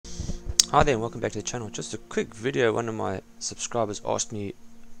Hi there and welcome back to the channel. Just a quick video. One of my subscribers asked me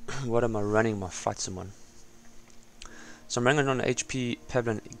what am I running my flight sim on. So I'm running on an HP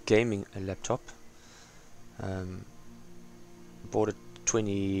Pavilion gaming laptop. Bought it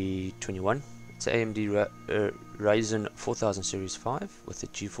 2021. It's an AMD Ryzen 4000 Series 5 with the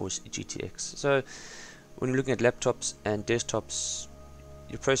GeForce GTX. So when you're looking at laptops and desktops,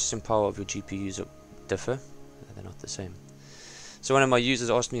 your processing power of your GPUs differ. They're not the same. So one of my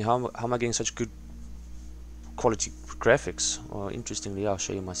users asked me how am I getting such good quality graphics. Well, interestingly, I'll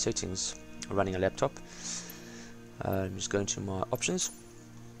show you my settings running a laptop. I'm just going to my options,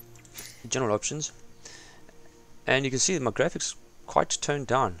 general options, and you can see that my graphics quite toned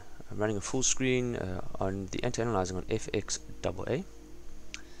down. I'm running a full screen on the anti-aliasing on FXAA.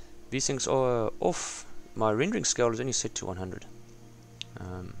 These things are off. My rendering scale is only set to 100.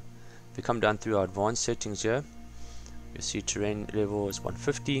 If we come down through our advanced settings here, you see terrain level is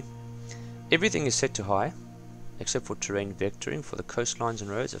 150. Everything is set to high except for terrain vectoring. For the coastlines and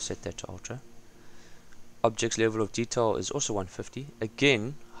roads I've set that to ultra. Objects level of detail is also 150,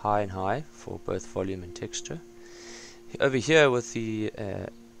 again high and high for both volume and texture. Over here with the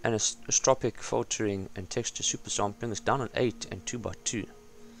anisotropic filtering and texture super sampling, it's down on 8 and 2x2.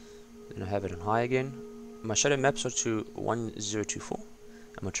 Then I have it on high again. My shadow maps are to 1024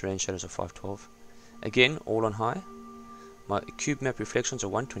 and my terrain shadows are 512. Again all on high. My cube map reflections are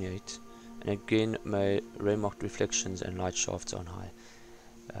 128, and again my ray-marked reflections and light shafts are on high.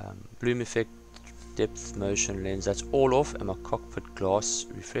 Bloom effect, depth, motion, lens, that's all off, and my cockpit glass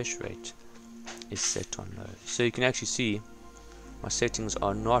refresh rate is set on low. So you can actually see my settings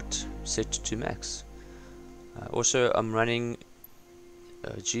are not set to max. Also I'm running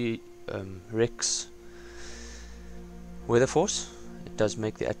Rex Weather Force. It does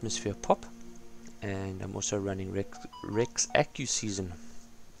make the atmosphere pop. And I'm also running Rex AccuSeason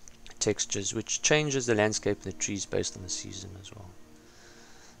textures, which changes the landscape and the trees based on the season as well.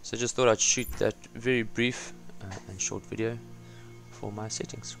 So just thought I'd shoot that very brief and short video for my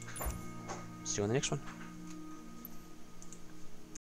settings. See you on the next one.